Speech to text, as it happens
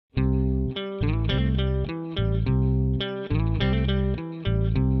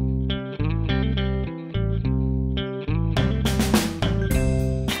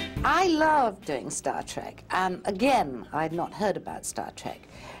loved doing Star Trek. Again, I'd not heard about Star Trek.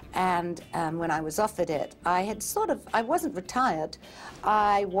 And when I was offered it, I wasn't retired.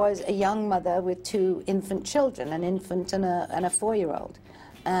 I was a young mother with 2 infant children, an infant and a 4-year-old.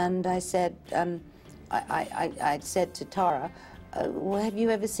 And I said, I said to Tara, well, have you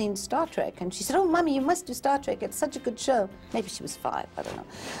ever seen Star Trek? And she said, oh, Mommy, you must do Star Trek. It's such a good show. Maybe she was 5, I don't know.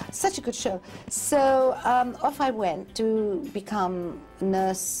 Such a good show. So off I went to become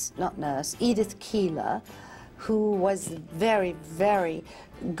Edith Keeler, who was a very, very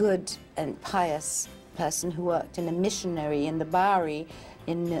good and pious person who worked in a missionary in the Bowery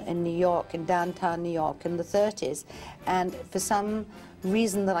in New York, in downtown New York in the 30s. And for some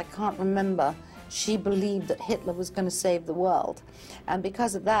reason that I can't remember, she believed that Hitler was going to save the world. And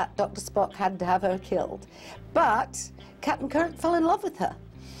because of that, Dr. Spock had to have her killed. But Captain Kirk fell in love with her.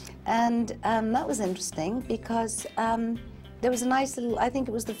 And that was interesting because there was a nice little, I think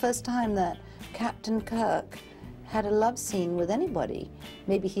it was the first time that Captain Kirk had a love scene with anybody.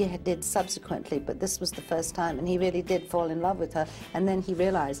 Maybe he did subsequently, but this was the first time, and he really did fall in love with her. And then he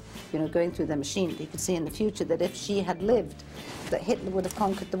realized, you know, going through the machine, he could see in the future that if she had lived, that Hitler would have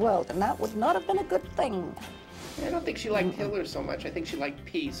conquered the world, and that would not have been a good thing. I don't think she liked Hitler so much. I think she liked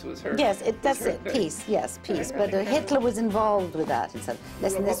peace, was her. Yes, that's it, peace, yes, peace. But Hitler was involved with that. And said,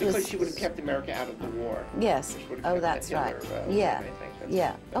 listen, well, because she would have kept America out of the war. Yes, oh, that's right. Yeah,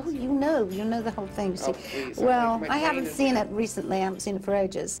 yeah. Oh, you know the whole thing. You see. Please, well, I haven't seen it recently. I haven't seen it for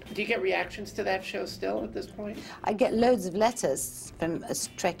ages. Do you get reactions to that show still at this point? I get loads of letters from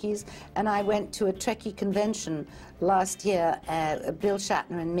Trekkies, and I went to a Trekkie convention last year, Bill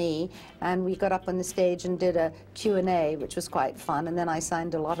Shatner and me, and we got up on the stage and did a Q&A, which was quite fun, and then I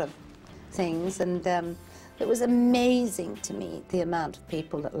signed a lot of things, and it was amazing to me, the amount of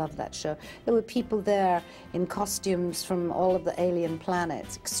people that loved that show. There were people there in costumes from all of the alien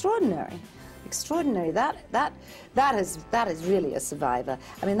planets. Extraordinary. Extraordinary. That is really a survivor.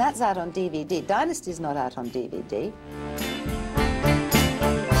 I mean, that's out on DVD. Dynasty's not out on DVD.